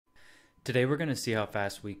Today we're going to see how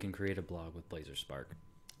fast we can create a blog with Blazor Spark.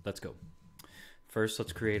 Let's go. First,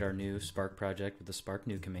 let's create our new Spark project with the Spark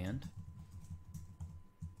new command.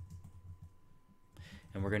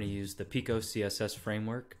 And we're going to use the Pico CSS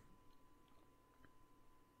framework.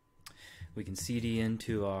 We can CD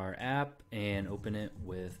into our app and open it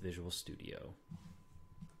with Visual Studio.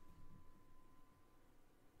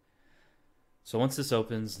 So once this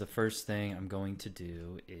opens, the first thing I'm going to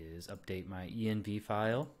do is update my env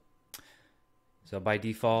file. So by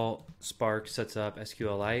default, Spark sets up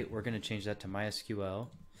SQLite. We're going to change that to MySQL.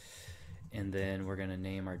 And then we're going to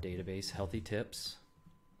name our database Healthy Tips.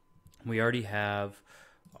 We already have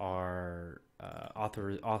our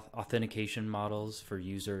authentication models for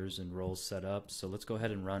users and roles set up. So let's go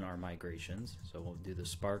ahead and run our migrations. So we'll do the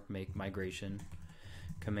Spark make migration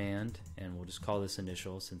command, and we'll just call this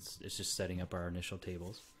initial since it's just setting up our initial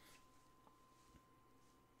tables.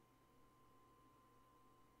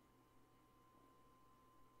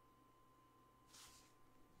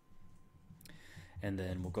 And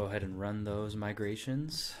then we'll go ahead and run those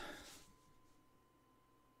migrations.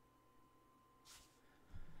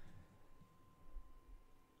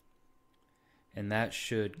 And that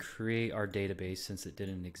should create our database since it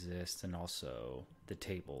didn't exist, and also the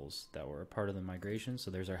tables that were a part of the migration.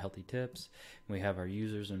 So there's our healthy tips. We have our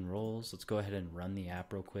users and roles. Let's go ahead and run the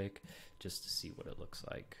app real quick just to see what it looks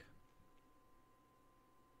like.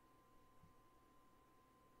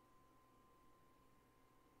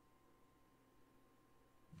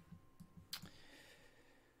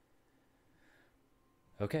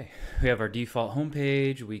 Okay, we have our default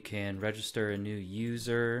homepage. We can register a new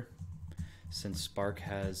user. Since Spark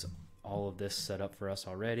has all of this set up for us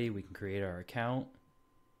already, we can create our account,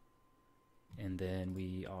 and then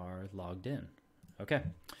we are logged in. Okay,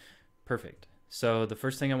 perfect. So the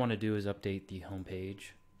first thing I want to do is update the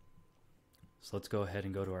homepage. So let's go ahead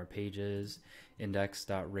and go to our pages,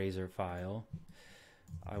 index.razor file.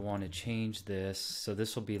 I want to change this, so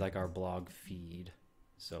this will be like our blog feed,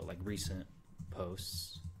 so like recent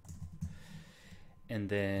posts. And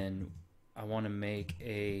then I want to make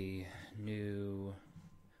a new,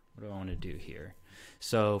 what do I want to do here?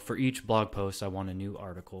 So for each blog post, I want a new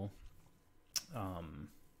article,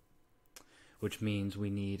 which means we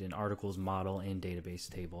need an articles model and database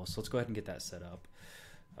table. So let's go ahead and get that set up.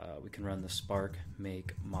 We can run the Spark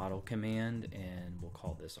make model command, and we'll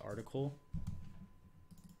call this article.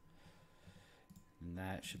 And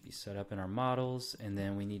that should be set up in our models. And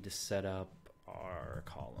then we need to set up our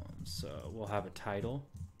columns. So we'll have a title.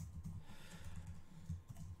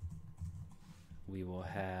 We will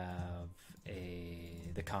have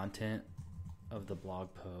the content of the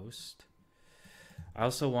blog post. I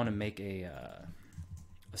also want to make a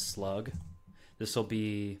slug. This will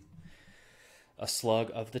be a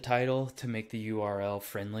slug of the title to make the URL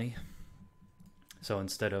friendly. So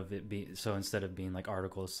instead of being like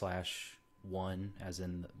article/1, as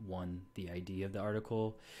in one, the ID of the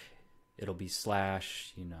article, it'll be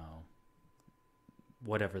slash,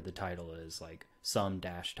 whatever the title is, like some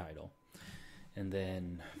dash title. And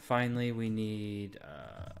then finally we need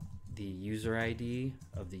the user ID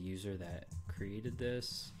of the user that created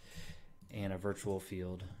this, and a virtual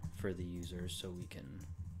field for the user so we can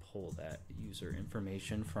pull that user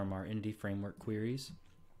information from our ND framework queries.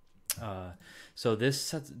 So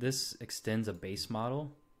this extends a base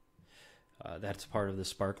model. That's part of the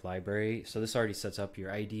Spark library. So this already sets up your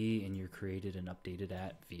ID and your created and updated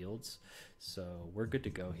at fields. So we're good to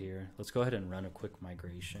go here. Let's go ahead and run a quick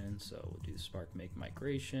migration. So we'll do Spark make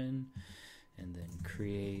migration and then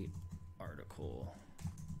create article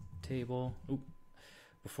table. Oop.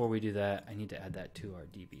 Before we do that, I need to add that to our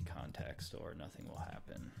DB context or nothing will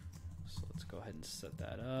happen. So let's go ahead and set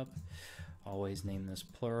that up. Always name this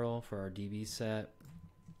plural for our DB set.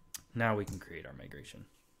 Now we can create our migration.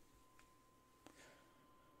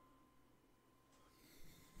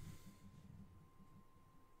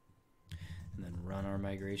 And then run our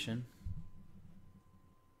migration.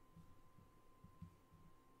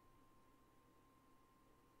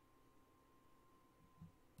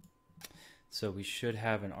 So we should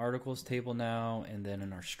have an articles table now, and then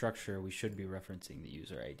in our structure we should be referencing the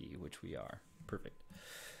user ID, which we are. Perfect.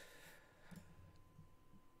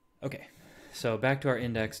 Okay, so back to our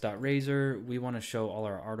index.razor. We want to show all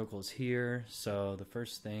our articles here. So the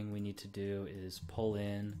first thing we need to do is pull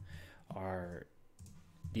in our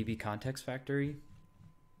DB context factory,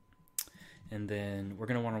 and then we're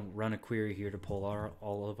going to want to run a query here to pull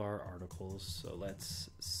all of our articles. So let's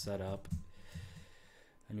set up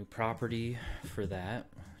a new property for that,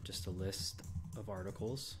 just a list of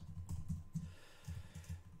articles.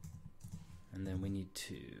 And then we need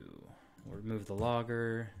to remove the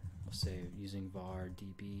logger. we'll say using var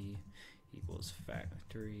db equals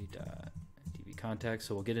factory dot db context.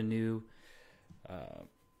 So we'll get a new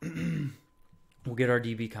we'll get our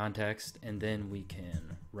DB context, and then we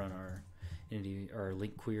can run our entity or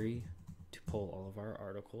link query to pull all of our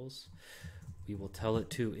articles. We will tell it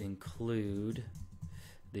to include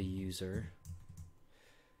the user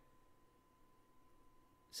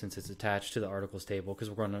since it's attached to the articles table, because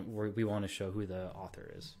we want to show who the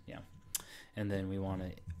author is. Yeah, and then we want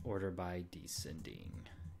to order by descending.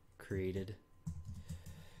 Created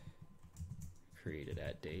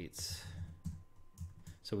at dates.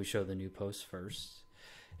 So we show the new post first,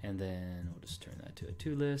 and then we'll just turn that to a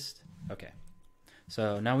to list. Okay.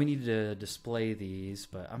 So now we need to display these,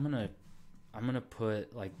 but I'm gonna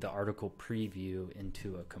put like the article preview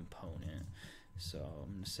into a component. So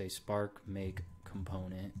I'm gonna say Spark make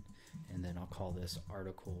component, and then I'll call this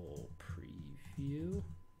article preview.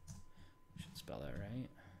 Should spell that right.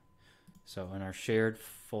 So in our shared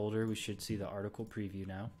folder, we should see the article preview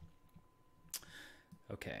now.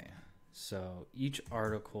 Okay. So each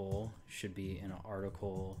article should be in an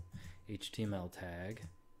article HTML tag.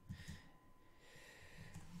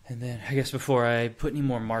 And then I guess before I put any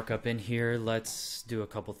more markup in here, let's do a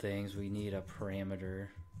couple things. We need a parameter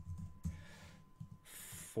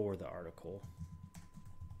for the article.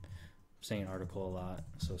 I'm saying article a lot,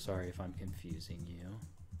 so sorry if I'm confusing you.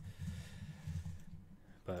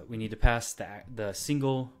 But we need to pass the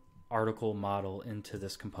single article model into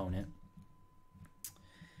this component.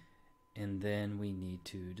 And then we need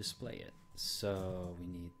to display it. So we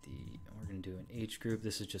need we're going to do an H group.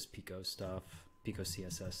 This is just Pico stuff, Pico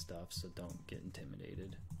CSS stuff, so don't get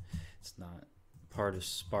intimidated. It's not part of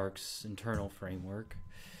Spark's internal framework.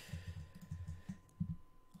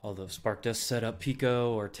 Although Spark does set up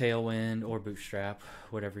Pico or Tailwind or Bootstrap,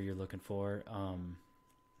 whatever you're looking for.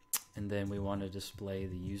 And then we want to display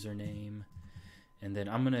the username. And then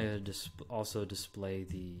I'm going to also display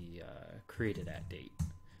the created at date.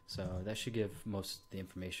 So that should give most of the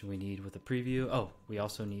information we need with the preview. Oh, we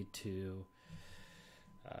also need to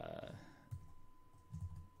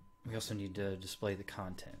display the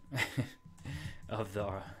content of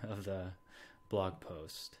the blog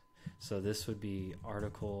post. So this would be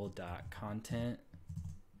article.content.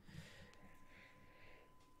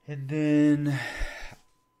 And then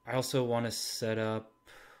I also want to set up,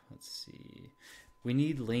 let's see, we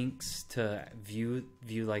need links to view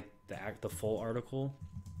like the full article.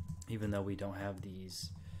 Even though we don't have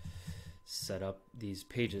these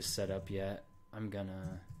pages set up yet, I'm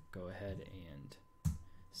gonna go ahead and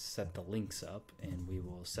set the links up, and we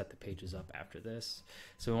will set the pages up after this.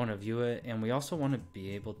 So we want to view it, and we also want to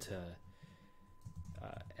be able to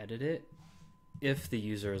edit it if the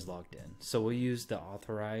user is logged in. So we'll use the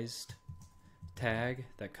authorized tag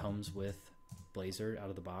that comes with Blazor out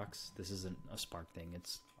of the box. This isn't a Spark thing,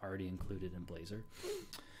 it's already included in Blazor.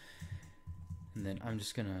 And then I'm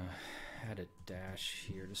just gonna add a dash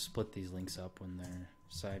here to split these links up when they're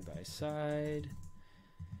side by side.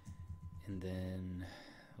 And then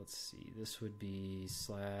let's see, this would be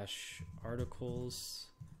 /articles/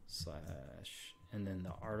 and then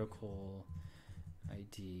the article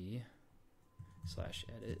ID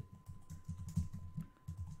 /edit.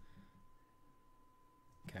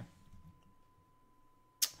 Okay.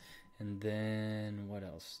 And then what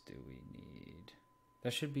else do we need?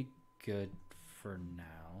 That should be good for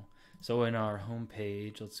now. So in our home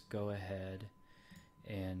page, let's go ahead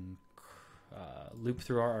and loop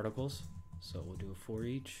through our articles. So we'll do a for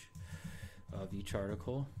each of each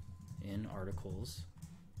article in articles,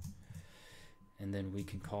 and then we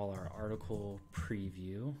can call our article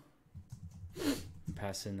preview and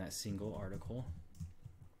pass in that single article,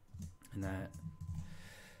 and that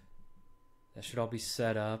should all be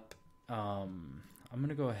set up. I'm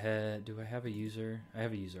gonna go ahead. Do I have a user? I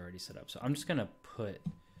have a user already set up. So I'm just gonna put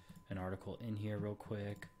an article in here real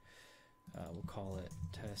quick. We'll call it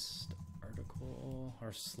test article.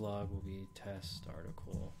 Our slug will be test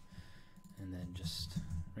article, and then just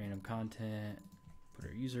random content. Put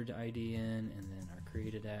our user ID in, and then our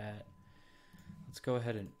created at. Let's go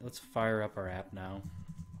ahead and let's fire up our app now.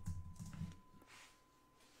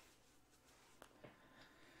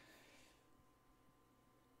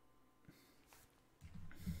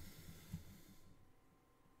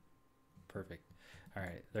 Perfect. All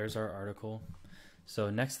right, there's our article. So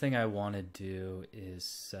next thing I want to do is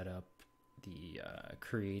set up the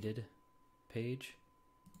created page.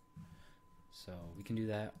 So we can do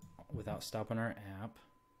that without stopping our app.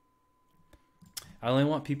 I only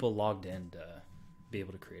want people logged in to be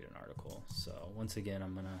able to create an article. So once again,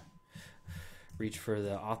 I'm gonna reach for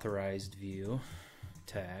the authorized view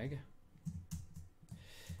tag,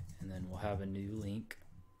 and then we'll have a new link,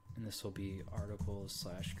 and this will be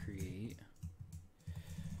articles/create.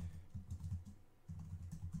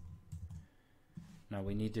 Now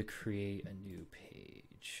we need to create a new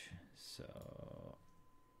page. So,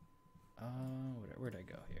 where'd I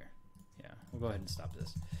go here? Yeah, we'll go ahead and stop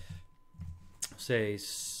this. Say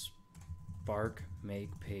Spark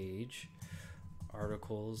make page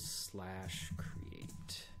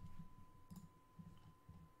articles/create.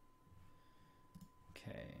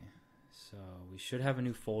 Okay, so we should have a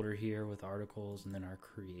new folder here with articles and then our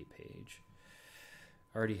create page.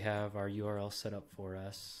 I already have our URL set up for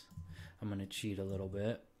us. I'm going to cheat a little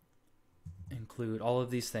bit. Include all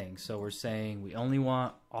of these things. So we're saying we only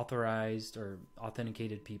want authorized or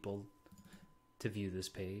authenticated people to view this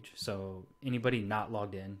page. So anybody not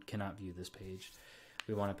logged in cannot view this page.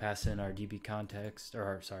 We want to pass in our DB context, or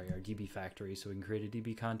our DB factory, so we can create a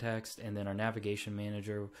DB context, and then our navigation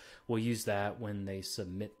manager will use that when they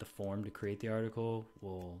submit the form to create the article.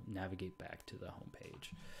 We'll navigate back to the home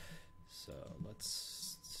page. So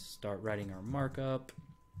let's start writing our markup.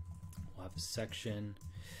 We'll have a section,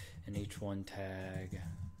 an h1 tag,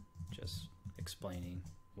 just explaining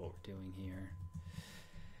what we're doing here.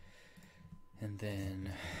 And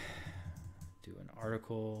then do an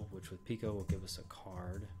article, which with Pico will give us a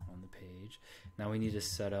card on the page. Now we need to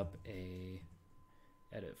set up a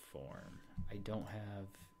edit form. I don't have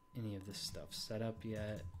any of this stuff set up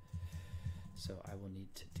yet, so I will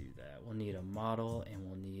need to do that. We'll need a model and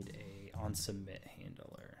we'll need a onSubmit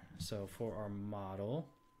handler. So for our model,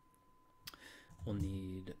 we'll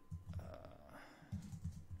need a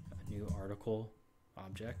new article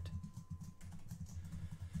object.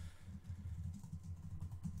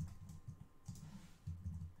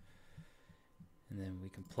 And then we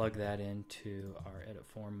can plug that into our edit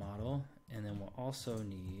form model. And then we'll also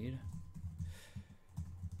need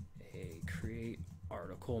a create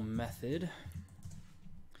article method.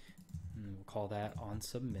 And we'll call that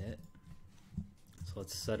onSubmit. So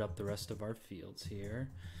let's set up the rest of our fields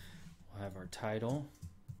here. We'll have our title.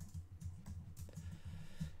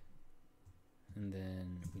 And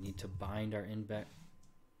then we need to bind our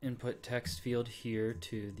input text field here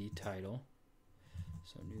to the title.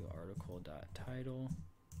 So new article.title,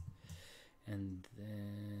 and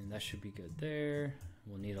then that should be good there.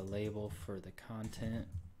 We'll need a label for the content.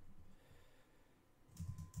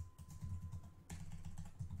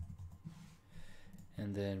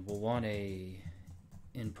 And then we'll want a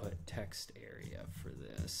input text area for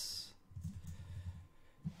this.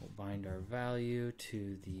 We'll bind our value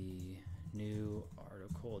to the new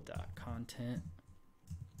article.content.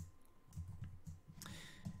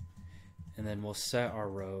 And then we'll set our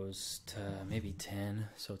rows to maybe 10,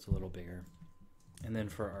 so it's a little bigger. And then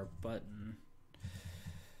for our button,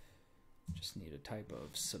 just need a type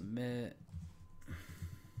of submit. And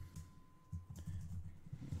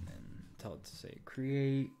then tell it to say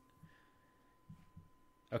create.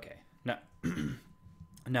 Okay, now,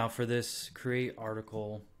 now for this create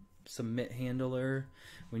article submit handler,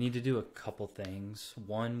 we need to do a couple things.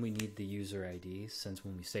 One, we need the user ID, since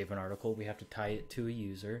when we save an article, we have to tie it to a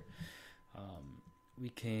user. We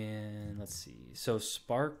can, let's see, so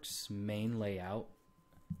Spark's main layout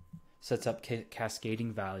sets up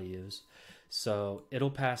cascading values, so it'll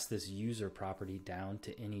pass this user property down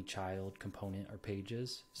to any child component or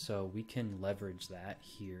pages, so we can leverage that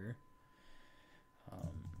here.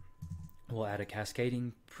 We'll add a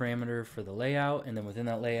cascading parameter for the layout, and then within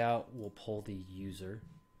that layout we'll pull the user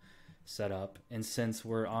setup, and since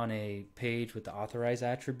we're on a page with the authorize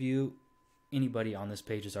attribute, anybody on this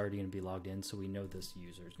page is already going to be logged in, so we know this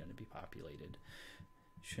user is going to be populated.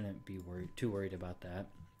 Shouldn't be too worried about that.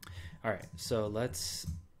 All right, so let's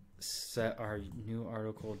set our new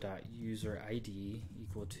article.user ID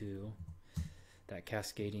equal to that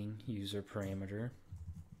cascading user parameter.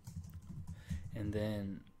 And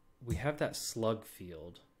then we have that slug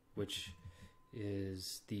field, which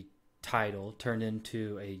is the title turned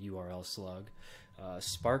into a URL slug.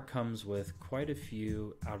 Spark comes with quite a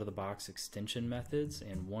few out-of-the-box extension methods,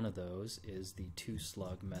 and one of those is the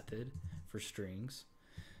toSlug method for strings.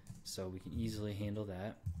 So we can easily handle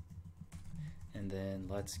that. And then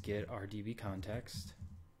let's get our DB context.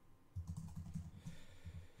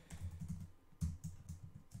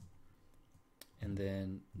 And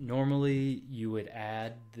then normally you would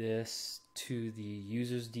add this to the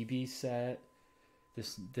user's DB set,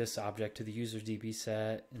 this object to the user's DB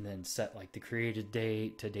set, and then set like the created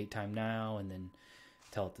date to date time now, and then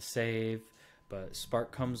tell it to save. But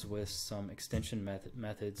Spark comes with some extension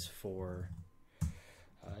methods for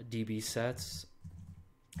DB sets,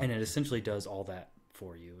 and it essentially does all that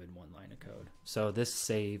for you in one line of code. So this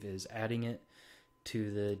save is adding it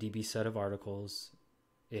to the DB set of articles.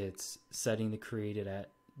 It's setting the created at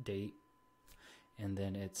date, and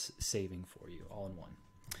then it's saving for you all in one.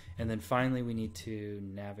 And then finally, we need to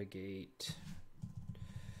navigate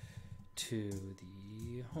to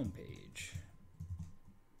the home page.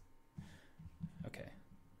 Okay,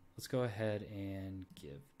 let's go ahead and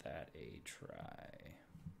give that a try.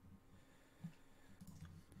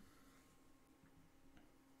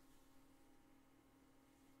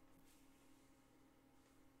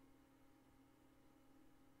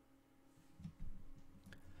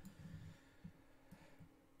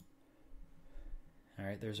 All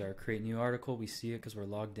right, there's our create new article. We see it because we're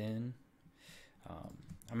logged in.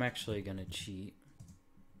 I'm actually going to cheat.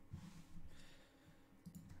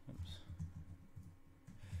 Oops.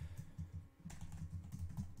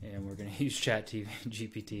 And we're going to use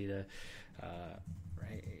ChatGPT to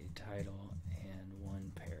write a title and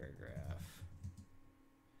one paragraph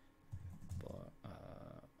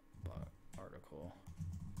article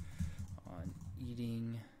on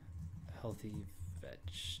eating healthy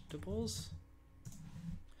vegetables.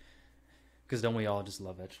 Because don't we all just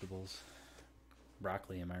love vegetables?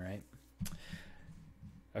 Broccoli, am I right?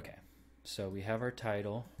 Okay, so we have our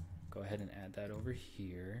title. Go ahead and add that over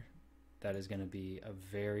here. That is going to be a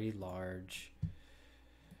very large...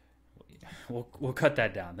 We'll cut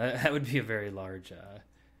that down. That would be a very large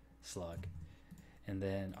slug. And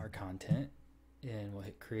then our content. And we'll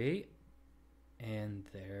hit create. And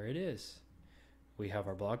there it is. We have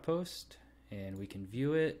our blog post. And we can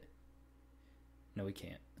view it. No, we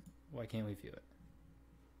can't. Why can't we view it?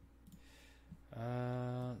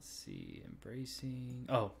 Let's see, embracing.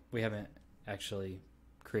 Oh, we haven't actually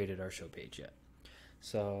created our show page yet.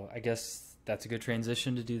 So I guess that's a good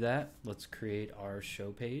transition to do that. Let's create our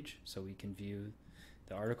show page so we can view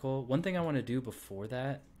the article. One thing I want to do before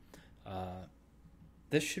that,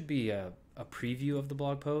 this should be a preview of the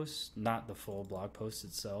blog post, not the full blog post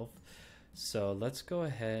itself. So let's go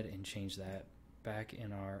ahead and change that back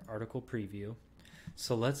in our article preview.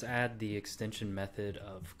 So let's add the extension method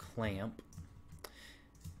of clamp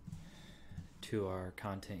to our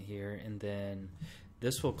content here, and then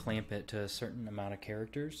this will clamp it to a certain amount of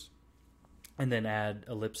characters and then add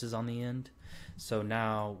ellipses on the end. So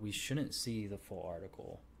now we shouldn't see the full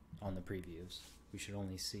article on the previews. We should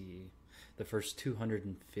only see the first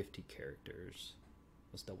 250 characters.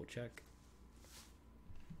 Let's double check.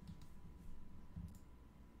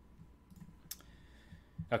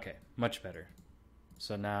 Okay, much better.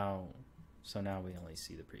 So now we only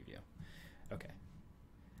see the preview. Okay.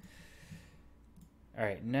 All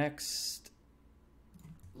right, next,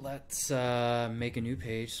 let's make a new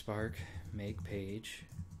page, Spark, make page,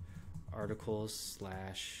 articles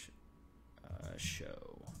 /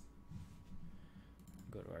 show.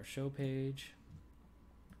 Go to our show page.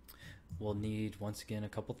 We'll need, once again, a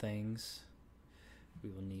couple things. We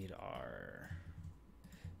will need our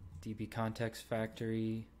DB context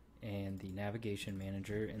factory and the navigation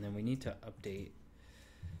manager, and then we need to update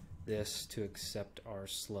this to accept our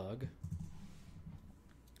slug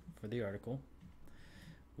for the article.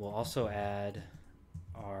 We'll also add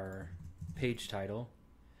our page title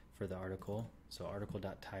for the article, so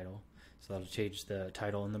article.title, so that'll change the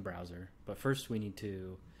title in the browser. But first we need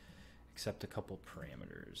to accept a couple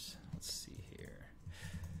parameters. Let's see here.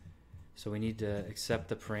 So we need to accept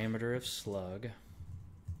the parameter of slug.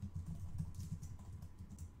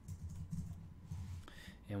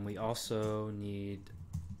 And we also need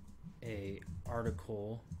a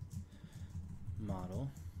article model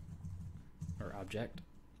or object.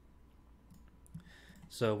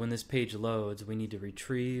 So when this page loads, we need to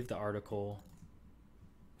retrieve the article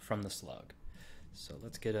from the slug. So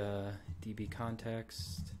let's get a DB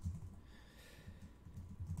context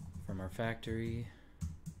from our factory,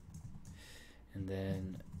 and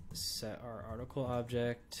then set our article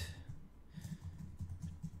object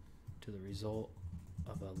to the result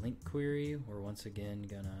of a link query. We're once again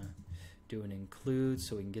gonna do an include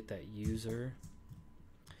so we can get that user,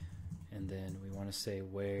 and then we want to say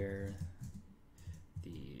where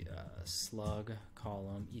the slug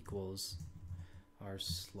column equals our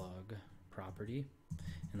slug property,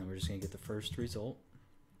 and then we're just gonna get the first result.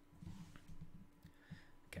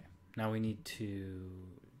 Okay, now we need to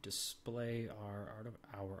display our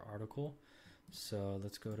article. So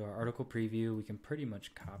let's go to our article preview. We can pretty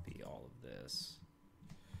much copy all of this.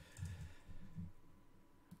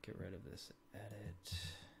 Get rid of this edit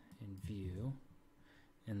in view,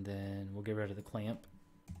 and then we'll get rid of the clamp.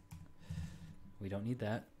 We don't need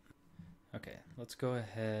that. Okay, let's go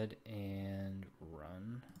ahead and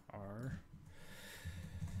run our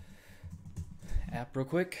app real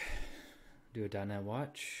quick. Do a .NET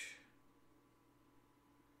watch.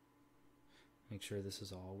 Make sure this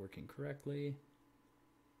is all working correctly.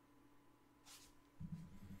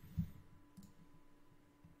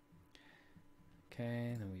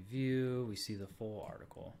 Okay, then we view, we see the full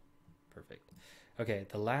article. Perfect. Okay,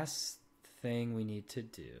 the last thing we need to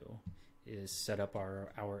do is set up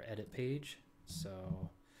our edit page. So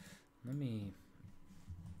I'm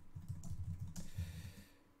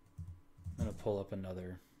gonna pull up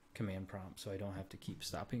another command prompt so I don't have to keep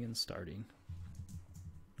stopping and starting.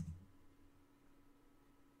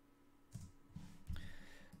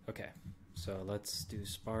 Okay, so let's do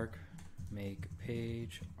Spark make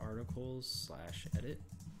page articles / edit.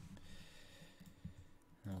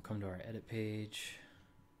 And we'll come to our edit page.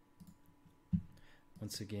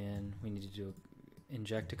 Once again, we need to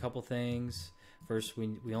inject a couple things. First,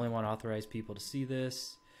 we only want authorized people to see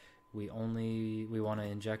this. We want to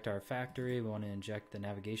inject our factory. We want to inject the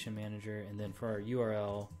navigation manager, and then for our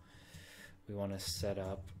URL, we want to set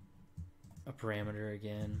up a parameter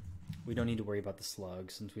again. We don't need to worry about the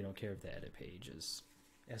slug since we don't care if the edit page is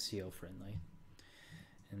SEO friendly.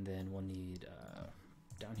 And then we'll need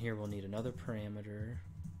down here we'll need another parameter.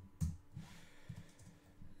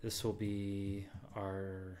 This will be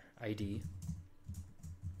our ID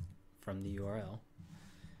from the URL,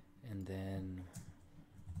 and then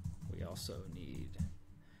we also need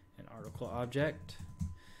an article object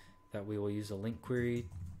that we will use a link query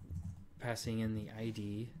passing in the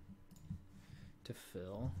ID to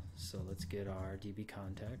fill. So let's get our DB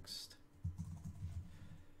context.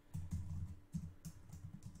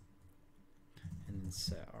 And then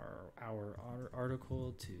set our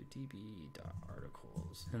article to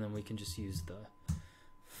db.articles. And then we can just use the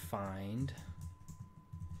find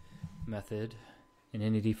method in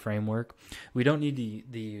Entity Framework. We don't need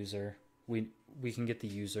the user. We can get the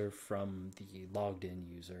user from the logged in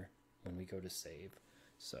user when we go to save.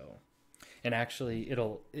 So, and actually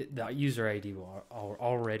the user ID will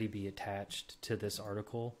already be attached to this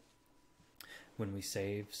article when we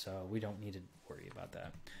save, so we don't need to worry about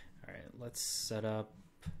that. All right, let's set up,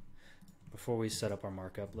 before we set up our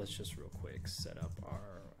markup, let's just real quick set up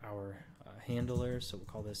our handler. So we'll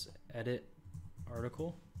call this edit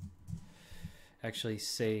article. Actually,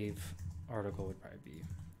 save article would probably be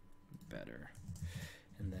better.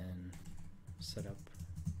 And then set up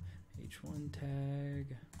h1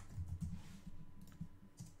 tag.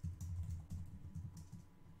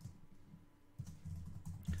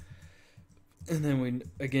 And then we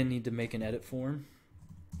again need to make an edit form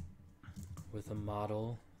with a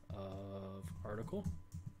model of article,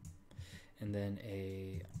 and then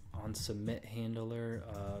a on submit handler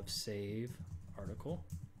of save article.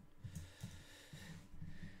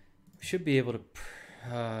 We should be able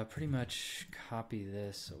to pretty much copy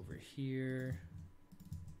this over here,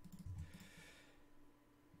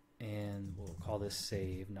 and we'll call this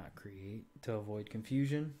save, not create, to avoid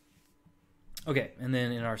confusion. Okay, and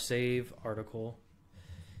then in our save article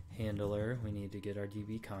handler, we need to get our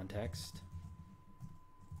DB context.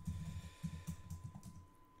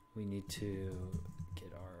 We need to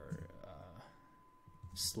get our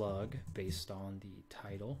slug based on the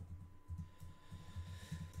title.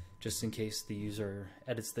 Just in case the user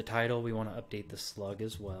edits the title, we want to update the slug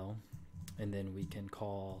as well. And then we can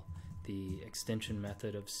call the extension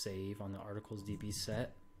method of save on the articles DB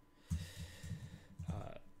set.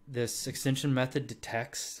 This extension method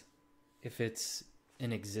detects if it's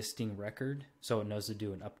an existing record, so it knows to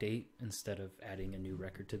do an update instead of adding a new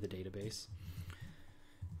record to the database.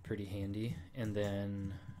 Pretty handy. And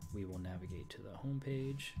then we will navigate to the home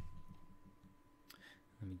page.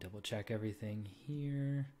 Let me double check everything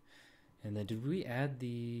here. And then did we add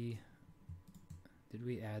the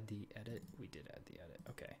edit? We did add the edit.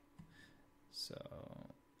 Okay. So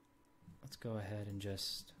let's go ahead and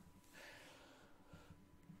just,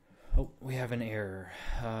 oh, we have an error.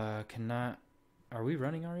 Are we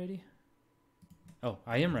running already? Oh,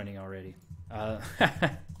 I am running already.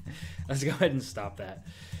 Let's go ahead and stop that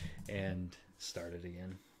and start it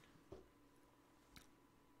again.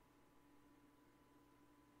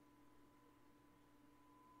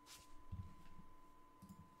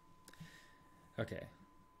 Okay.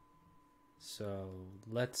 So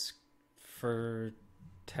for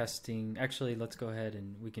testing, actually, let's go ahead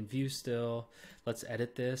and we can view still. Let's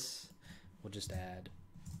edit this. We'll just add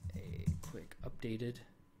a quick updated.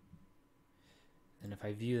 And if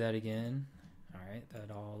I view that again, all right, that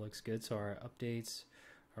all looks good. So our updates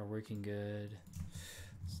are working good.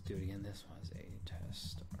 Let's do it again. This was a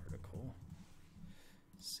test article.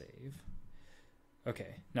 Save.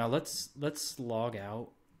 Okay, now let's log out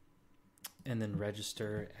and then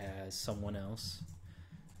register as someone else.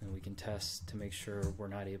 And we can test to make sure we're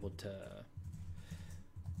not able to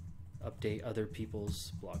update other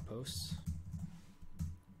people's blog posts.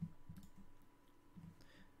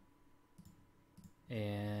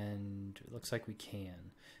 And it looks like we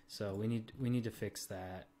can. So we need to fix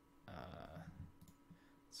that.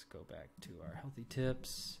 Let's go back to our healthy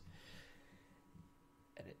tips.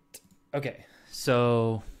 Edit. Okay,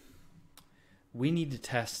 so we need to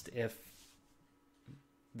test if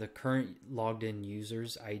the current logged in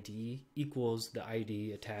user's ID equals the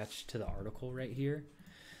ID attached to the article right here.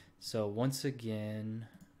 So once again,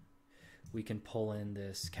 we can pull in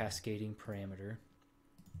this cascading parameter.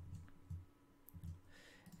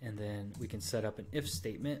 And then we can set up an if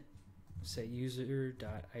statement, say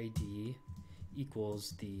user.id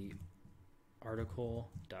equals the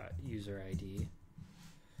article.userid.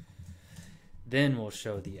 Then we'll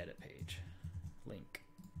show the edit page link.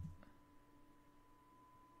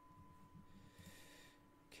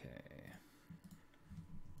 Okay.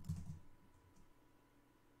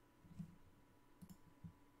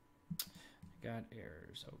 Got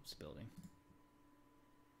errors. Oh, it's building.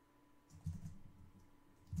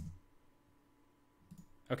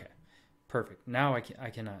 Okay, perfect. Now I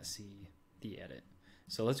cannot see the edit.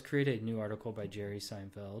 So let's create a new article by Jerry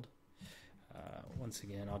Seinfeld. Once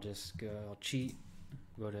again, I'll cheat,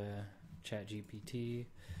 go to ChatGPT.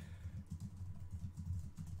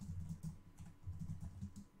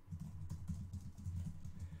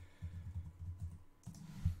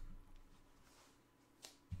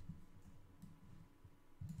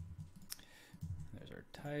 There's our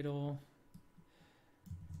title.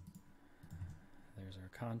 There's our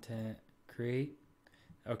content, create.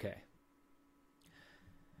 Okay.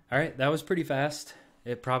 All right, that was pretty fast.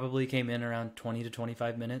 It probably came in around 20 to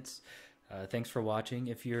 25 minutes. Thanks for watching.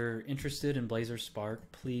 If you're interested in Blazor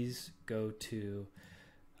Spark, please go to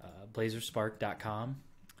blazorspark.com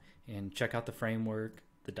and check out the framework.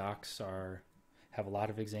 The docs have a lot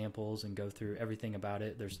of examples and go through everything about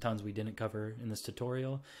it. There's tons we didn't cover in this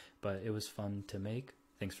tutorial, but it was fun to make.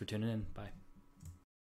 Thanks for tuning in. Bye.